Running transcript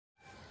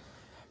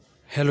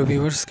Hello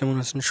viewers, কেমন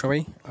আছেন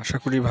সবাই? আশা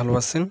করি ভালো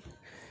আছেন।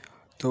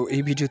 তো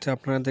এই ভিডিওতে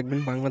আপনারা দেখবেন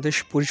বাংলাদেশ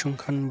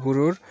পরিসংখ্যান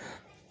ব্যুরোর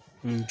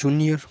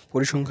জুনিয়র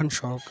পরিসংখ্যান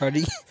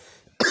সহকারী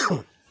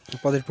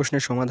পদের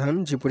প্রশ্নের সমাধান,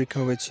 যে পরীক্ষা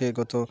হয়েছে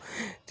গত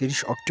 30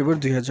 অক্টোবর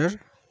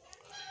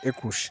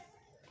 2021।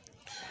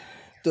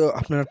 তো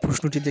আপনার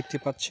প্রশ্নটি দেখতে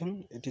পাচ্ছেন,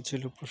 এটি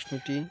ছিল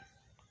প্রশ্নটি।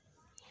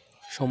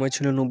 সময়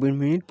ছিল 90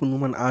 মিনিট,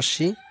 পূর্ণমান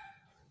 80।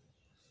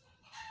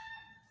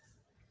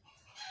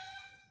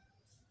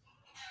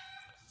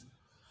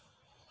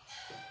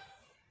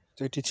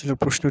 তো এটি ছিল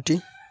প্রশ্নটি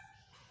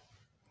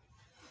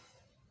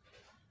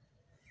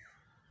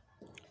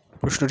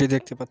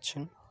দেখতে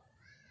পাচ্ছেন।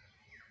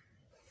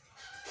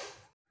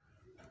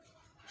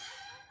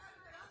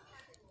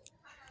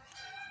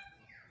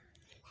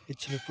 এই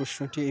ছিল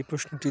প্রশ্নটি। এই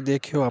প্রশ্নটি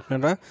দেখেও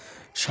আপনারা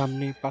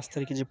সামনে 5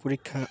 তারিখে যে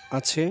পরীক্ষা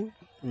আছে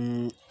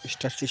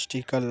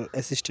স্ট্যাটিস্টিক্যাল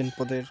অ্যাসিস্ট্যান্ট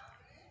পদের,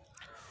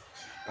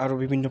 আরও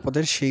বিভিন্ন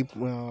পদের, সেই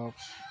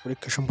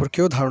পরীক্ষা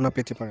সম্পর্কেও ধারণা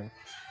পেতে পারেন।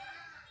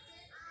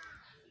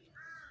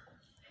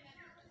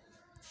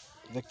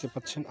 দেখতে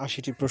পাচ্ছেন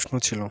 80টি প্রশ্ন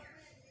ছিল,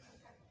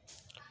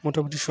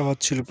 মোটামুটি সহজ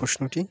ছিল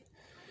প্রশ্নটি।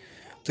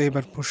 তো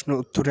এবার প্রশ্ন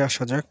উত্তরে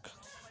আসা যাক।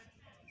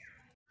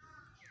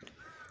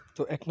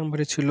 তো 1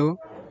 নম্বরে ছিল,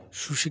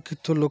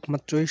 সুশিক্ষিত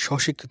লোকমাত্রই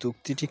স্বশিক্ষিত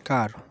উক্তিটি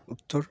কার?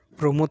 উত্তর,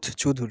 প্রমোদ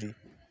চৌধুরী।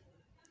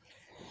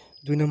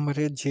 2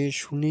 নম্বরে, যে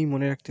শুনেই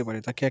মনে রাখতে পারে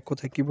তাকে এক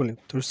কথায় কি বলে?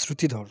 উত্তর,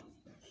 শ্রুতিধর।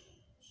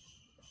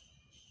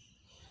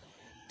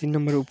 3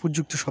 নম্বরে,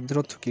 উপযুক্ত শব্দের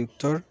অর্থ কি?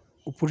 উত্তর,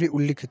 উপরে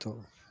উল্লিখিত।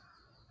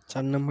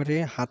 4 নম্বরে,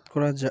 হাত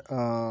করা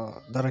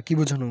দ্বারা কি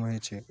বোঝানো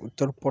হয়েছে?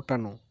 উত্তর,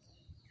 পটানো।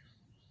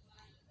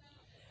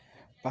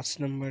 5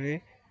 নম্বরে,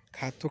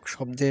 ঘাতক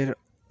শব্দের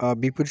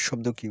বিপরীত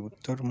শব্দ কি?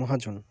 উত্তর,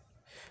 মহাজন।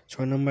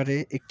 6 নম্বরে,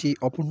 একটি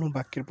অপূর্ণ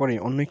বাক্যের পরে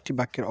অন্য একটি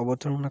বাক্যের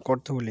অবতারণা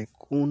করতে হলে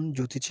কোন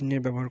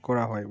যুতিচিহ্নের ব্যবহার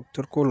করা হয়?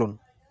 উত্তর, কোলন।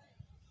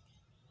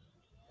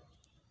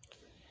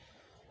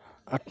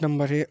 8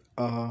 নম্বরে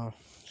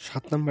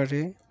 7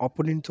 নম্বরে,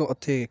 অপরিণত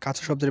অর্থে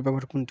কাঁচা শব্দের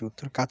ব্যবহার কোনটি?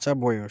 উত্তর, কাঁচা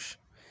বয়স।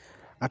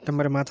 8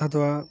 নম্বরে, মাথা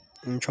ধোয়া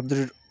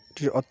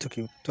শব্দটির অর্থ কি?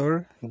 উত্তর,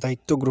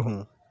 দায়িত্ব গ্রহণ।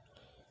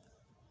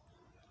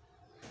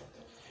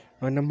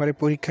 9 নম্বরে,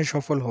 পরীক্ষায়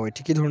সফল হয়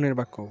এটি কি ধরনের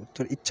বাক্য?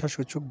 উত্তর,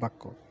 ইচ্ছাসূচক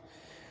বাক্য।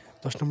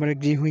 10 নম্বরে,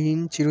 গৃহহীন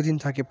চিরদিন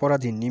থাকে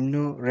পরাধীন নিম্ন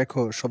রেখ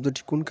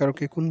শব্দটি কোন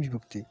কারকে কোন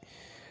বিভক্তি?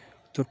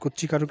 উত্তর,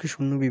 কর্তৃকারকে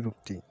শূন্য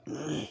বিভক্তি।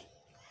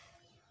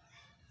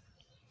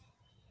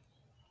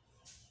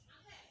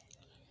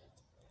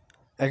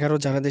 11,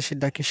 যারা দেশের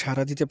ডাকে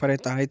সাড়া দিতে পারে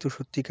তারাই তো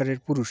সত্যিকারের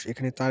পুরুষ,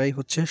 এখানে তারাই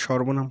হচ্ছে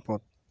সর্বনাম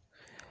পদ।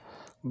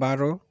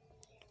 12,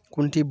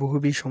 কোনটি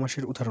বহুব্রীহি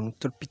সমাসের উদাহরণ?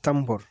 উত্তর,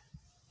 পীতাম্বর।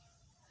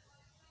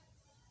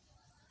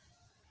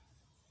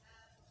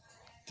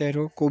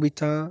 13,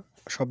 কবিতা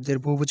শব্দের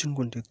বহুবচন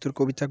কোনটি? উত্তর,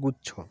 কবিতা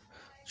গুচ্ছ।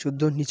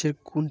 14, নিচের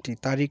কোনটি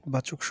তারিখ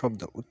বাচক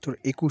শব্দ? উত্তর,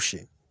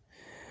 21।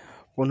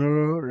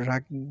 15,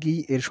 রাজ্ঞী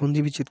এর সন্ধি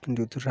বিচ্ছেদ কোনটি?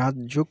 উত্তর, রাজ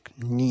যোগ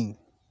নি।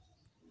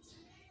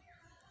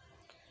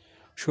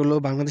 16,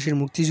 বাংলাদেশের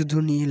মুক্তিযুদ্ধ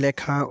নিয়ে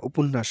লেখা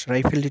উপন্যাস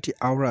রাইফেলটি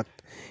আওরাত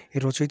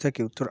এর রচয়িতা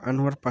কে? উত্তর,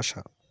 আনোয়ার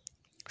পাশা।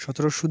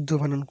 17, শুদ্ধ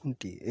বানান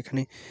কোনটি?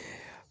 এখানে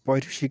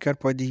পয় শিকার,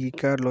 পয়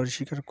দীঘিকার, লরি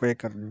শিকার,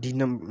 কয়েকার।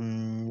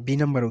 বি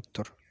নাম্বার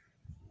উত্তর।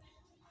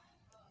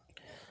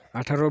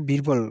 18,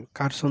 বীরবল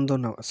কার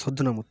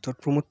ছদ্মনাম? উত্তর,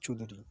 প্রমোদ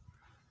চৌধুরী।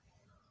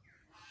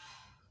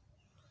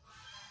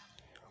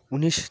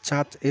 19,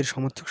 চাঁদ এর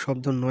সমার্থক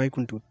শব্দ নয়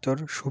কোনটি? উত্তর,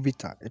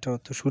 সবিতা, এটা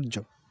অর্থ সূর্য।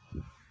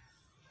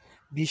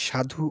 20,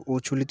 সাধু ও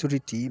চলিত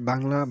রীতি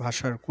বাংলা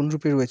ভাষার কোন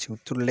রূপে রয়েছে?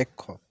 উত্তর,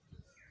 লেখ্য।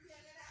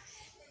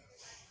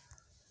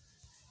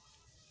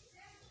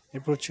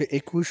 এরপর হচ্ছে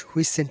 21,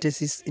 হুইচ সেন্টেন্স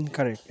ইজ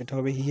ইনকারেক্ট? এটা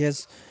হবে, he has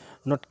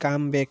not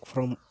come back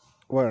from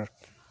work.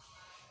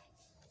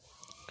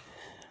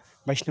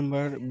 22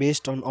 number,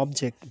 based on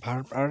object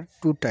verb R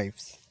two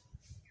types.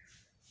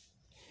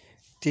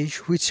 23,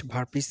 which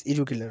verb is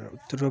irregular?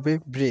 উত্তর হবে,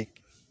 break.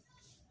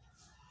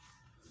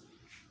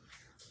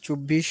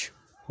 24,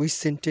 which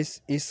sentence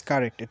is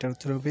correct? এটার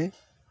উত্তর হবে,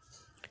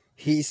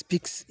 he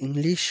speaks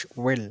English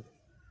well.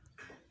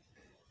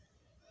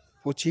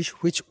 25,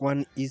 which one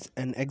is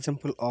an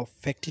example of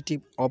factitive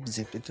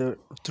object? এটার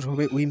উত্তর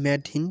হবে, we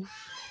made him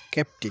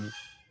captain.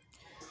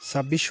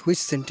 26, which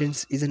sentence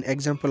is an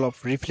example of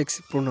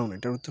reflexive pronoun?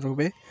 এটার উত্তর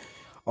হবে,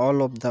 all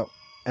of the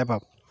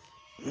above.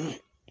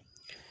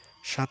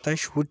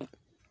 27,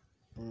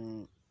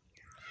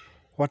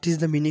 what is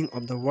the meaning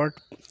of the word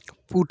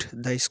put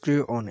the screw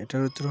on?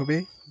 এটার উত্তর হবে,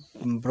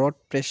 broad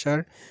pressure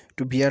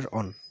to bear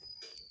on.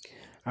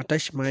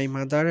 28,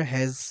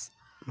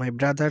 my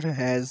brother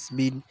has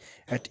been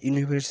at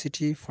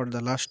university for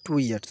the last 2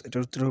 years?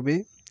 এটার উত্তর হবে,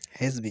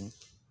 has been.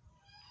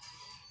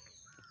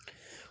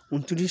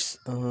 29,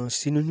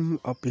 synonym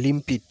of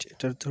limpid?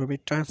 এটার উত্তর হবে,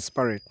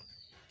 transparent.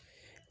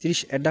 30,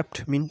 adapt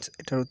means?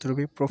 এটার উত্তর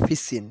হবে,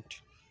 proficient.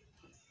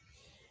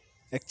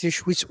 31,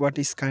 which word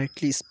is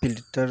correctly spelled?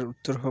 এটার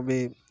উত্তর হবে,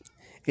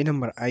 এ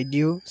number,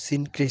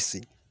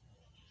 আইডিওসিনক্রেসি।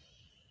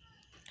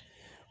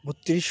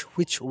 32,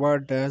 which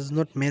word does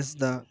not match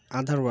the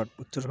other word?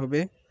 উত্তর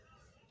হবে,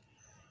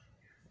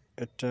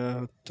 এটা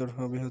উত্তর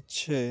হবে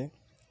হচ্ছে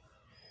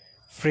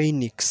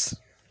ফ্রেইনিক্স।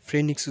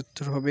 ফ্রেনিক্স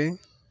উত্তর হবে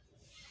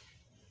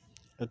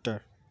এটা।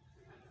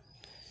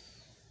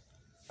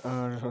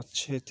 আর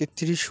হচ্ছে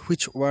 33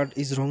 which word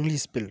is wrongly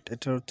spelled,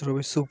 এটার উত্তর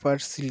হবে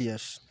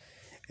সুপারসিলিয়াস,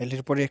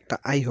 এর পরে একটা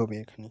আই হবে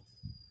এখানে।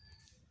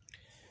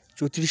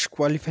 34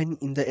 qualifying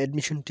in the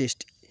admission test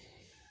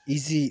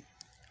easy,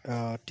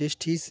 test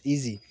is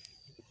easy,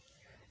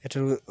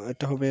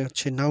 এটা হবে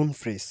হচ্ছে নাউন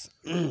ফ্রেজ।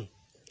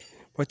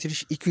 35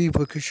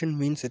 ইকুইভোকেশন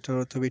মিনস, এটার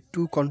অর্থ হবে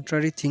two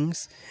contrary things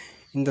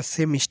in the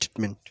same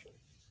statement.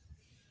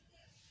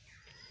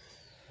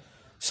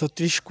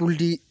 36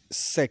 কুলডি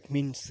sec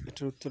means,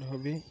 এটার উত্তর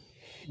হবে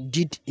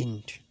ডিড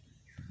ইন্ট।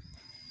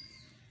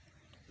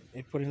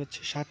 এরপরে হচ্ছে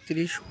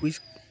 37 হুইচ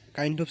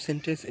কাইন্ড অফ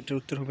সেন্টেন্স, এটার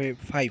উত্তর হবে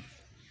 5।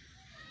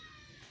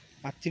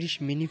 38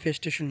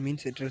 ম্যানিফেস্টেশন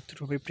মিনস, এটার উত্তর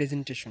হবে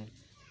প্রেজেন্টেশন।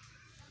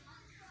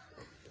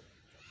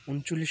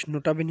 39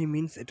 নোটাবেনি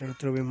মিনস, এটার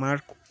উত্তর হবে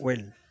মার্ক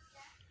ওয়েল।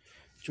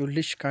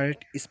 40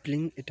 কারেক্ট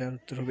স্পেলিং, এটার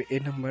উত্তর হবে এ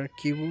নাম্বার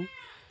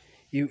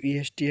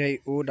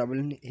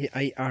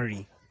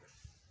QUESTIONNAIRE।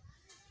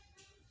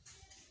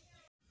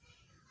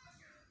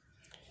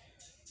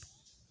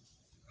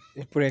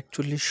 এরপর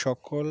 41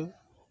 সকল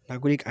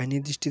নাগরিক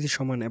আইনের দৃষ্টিতে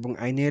সমান এবং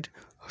আইনের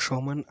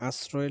সমান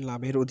আশ্রয়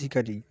লাভের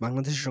অধিকারী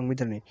বাংলাদেশের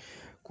সংবিধানে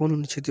কোন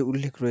অনুচ্ছেদে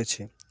উল্লেখ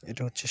রয়েছে,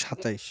 এটা হচ্ছে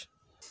 27।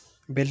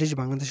 42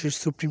 বাংলাদেশের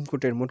সুপ্রিম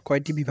কোর্টের মোট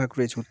কয়টি বিভাগ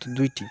রয়েছে, উত্তর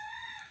 2টি।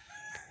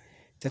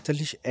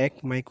 43 1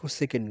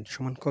 মাইক্রোসেকেন্ড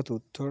সমান কত,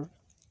 উত্তর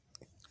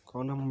ক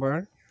number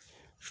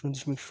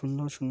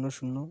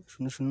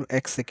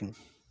 0.000001 second.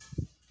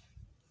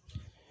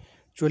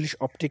 44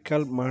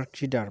 optical mark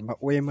reader বা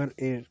ওএমআর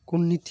এর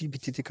কোন নীতির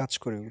ভিত্তিতে কাজ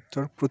করে,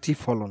 উত্তর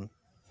প্রতিফলন।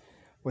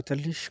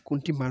 45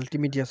 কোনটি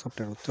মাল্টিমিডিয়া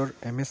সফটওয়্যার, উত্তর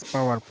MS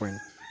power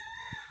point.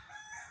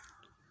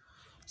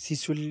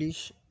 46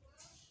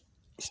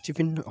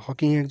 Stephen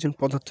Hawking একজন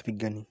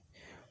পদার্থবিজ্ঞানী।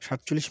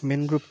 47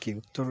 ম্যানগ্রোভ কি,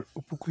 উত্তর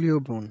উপকূলীয়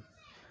বন।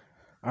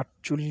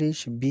 48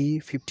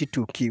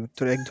 B-52 কি,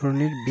 উত্তর এক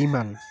ধরনের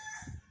বিমান।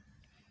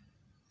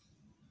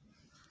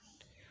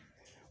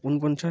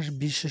 49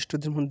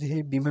 বীরশ্রেষ্ঠদের মধ্যে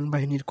বিমান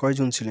বাহিনীর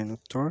কয়জন ছিলেন,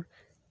 উত্তর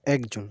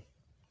একজন।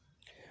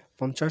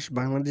 50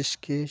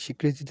 বাংলাদেশকে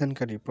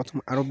স্বীকৃতিদানকারী প্রথম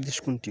আরব দেশ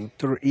কোনটি,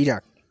 উত্তর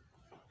ইরাক।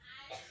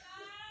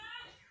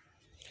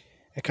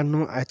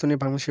 51 আয়তনে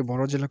বাংলাদেশের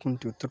বড় জেলা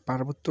কোনটি, উত্তর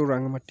পার্বত্য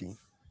রাঙামাটি।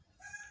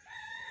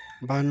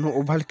 52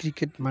 ওভাল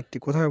ক্রিকেট মাঠটি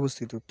কোথায়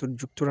অবস্থিত, উত্তর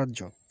যুক্তরাজ্য।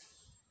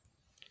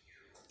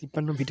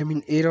 53 ভিটামিন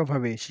এর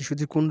অভাবে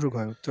শিশুদের কোন রোগ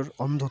হয়, উত্তর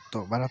অন্ধত্ব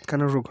বা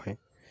রাতকানা রোগ হয়।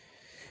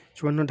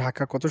 54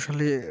 ঢাকা কত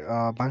সালে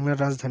বাংলার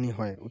রাজধানী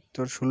হয়,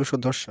 উত্তর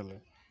 1610 সালে।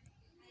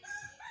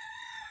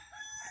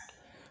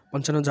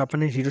 55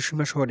 জাপানের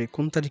হিরোশিমা শহরে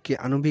কোন তারিখে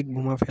আণবিক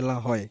বোমা ফেলা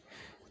হয়,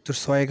 উত্তর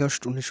 6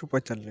 আগস্ট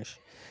 1945।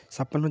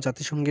 56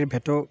 জাতিসংঘের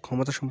ভেটো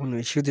ক্ষমতা সম্পন্ন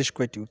এশীয় দেশ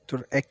কয়টি, উত্তর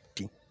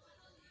একটি।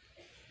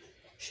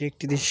 সে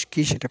একটি দেশ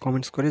কি, সেটা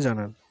কমেন্টস করে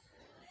জানান।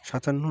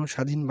 57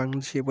 স্বাধীন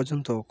বাংলাদেশে এ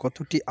পর্যন্ত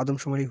কতটি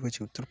আদমশুমারি হয়েছে,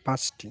 উত্তর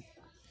 5টি।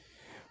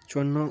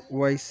 54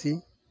 ওআইসি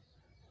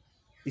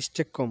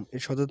স্টেককম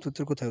এর সদর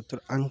দপ্তর কোথায়, উত্তর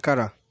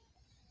আঙ্কারা।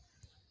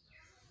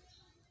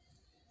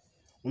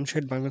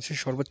 59 বাংলাদেশের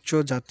সর্বোচ্চ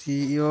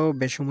জাতীয়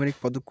বেসামরিক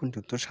পদক কোনটি,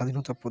 উত্তর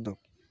স্বাধীনতা পদক।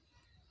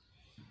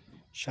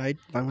 60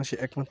 বাংলাদেশের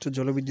একমাত্র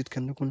জলবিদ্যুৎ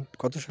কেন্দ্র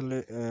কত সালে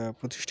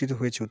প্রতিষ্ঠিত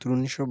হয়েছে, উত্তর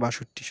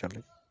 1962 সালে।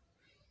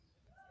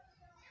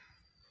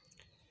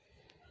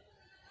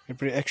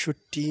 এরপরে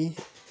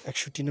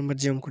 61 নম্বর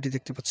যে অঙ্কটি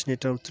দেখতে পাচ্ছেন,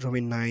 এটার উত্তর হবে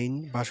 9।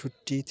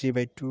 62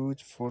 3/2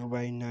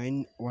 4/9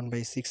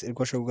 1/6 এর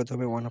গসাগু কত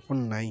হবে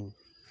 1/9।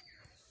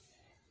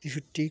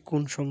 63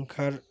 কোন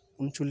সংখ্যার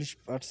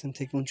 39%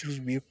 থেকে 39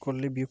 বিয়োগ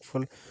করলে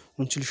বিয়োগফল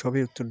 39 হবে,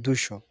 উত্তর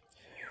 200।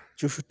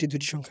 64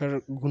 দুটি সংখ্যার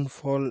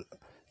গুণফল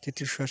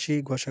 3380,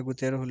 গসাগু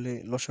 13 হলে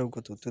লসাগু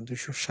কত, উত্তর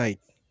 260।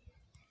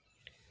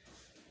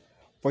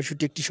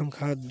 65 একটি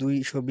সংখ্যা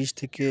 220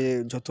 থেকে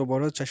যত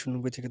বড়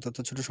 490 থেকে তত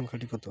ছোট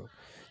সংখ্যাটি কত।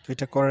 তো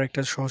এটা করার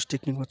একটা সহজ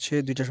টেকনিক হচ্ছে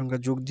দুইটা সংখ্যা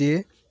যোগ দিয়ে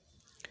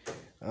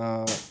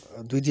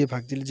 2 দিয়ে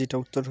ভাগ দিলে যেটা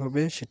উত্তর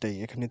হবে সেটাই,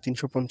 এখানে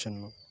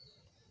 355।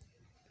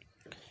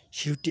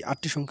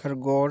 8টি সংখ্যার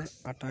গড়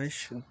 28,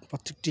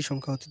 প্রত্যেকটি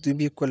সংখ্যা হতে 2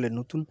 বিয়োগ করলে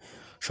নতুন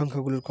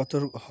সংখ্যাগুলোর কত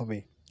হবে,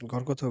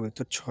 গড় কত হবে,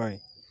 উত্তর 6।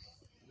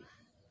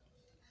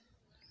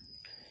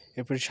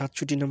 এরপরে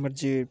 67 নম্বর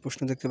যে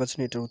প্রশ্ন দেখতে পাচ্ছেন,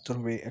 এটার উত্তর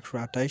হবে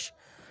 128।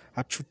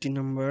 68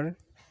 নম্বর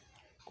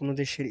কোন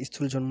দেশের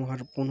স্থূল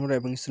জন্মহার 15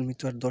 এবং স্থূল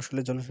মৃত্যুহার 10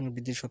 হলে জনসংখ্যা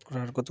বৃদ্ধির শতকরা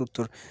হার কত,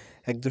 উত্তর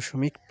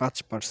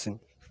 1.5%।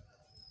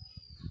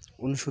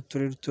 69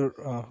 এর উত্তর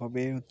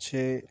হবে হচ্ছে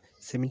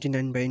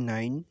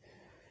 79/9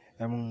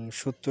 এবং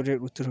 70 এর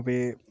উত্তর হবে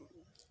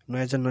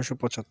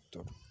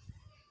 9975।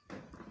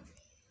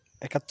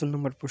 71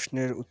 নম্বর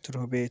প্রশ্নের উত্তর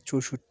হবে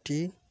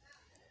 64।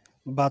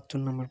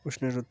 72 নম্বর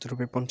প্রশ্নের উত্তর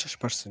হবে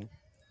 50%।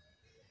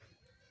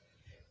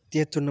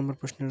 73 নম্বর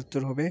প্রশ্নের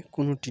উত্তর হবে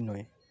কোনটি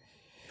নয়।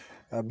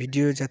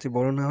 ভিডিও যাতে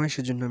বড় না হয়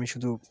সেজন্য আমি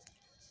শুধু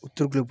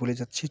উত্তরগুলো বলে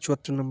যাচ্ছি।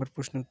 74 নম্বর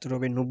প্রশ্নের উত্তর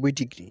হবে 90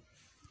 ডিগ্রি।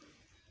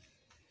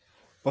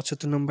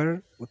 75 নম্বর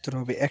উত্তর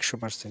হবে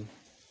 100%।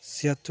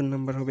 76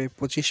 নম্বর হবে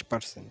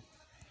 25%।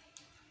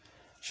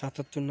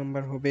 77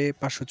 নম্বর হবে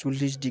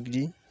 540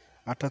 ডিগ্রি।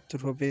 78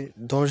 হবে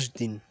 10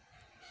 দিন।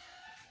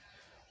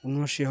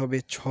 ৭৯ হবে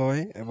 ৬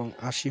 এবং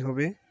 ৮০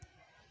 হবে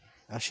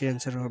 ৮০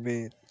 অ্যান্সার হবে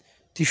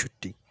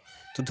 ৬৩।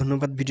 তো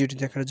ধন্যবাদ ভিডিওটি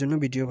দেখার জন্য।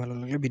 ভিডিও ভালো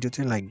লাগলে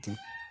ভিডিওতে লাইক দিন।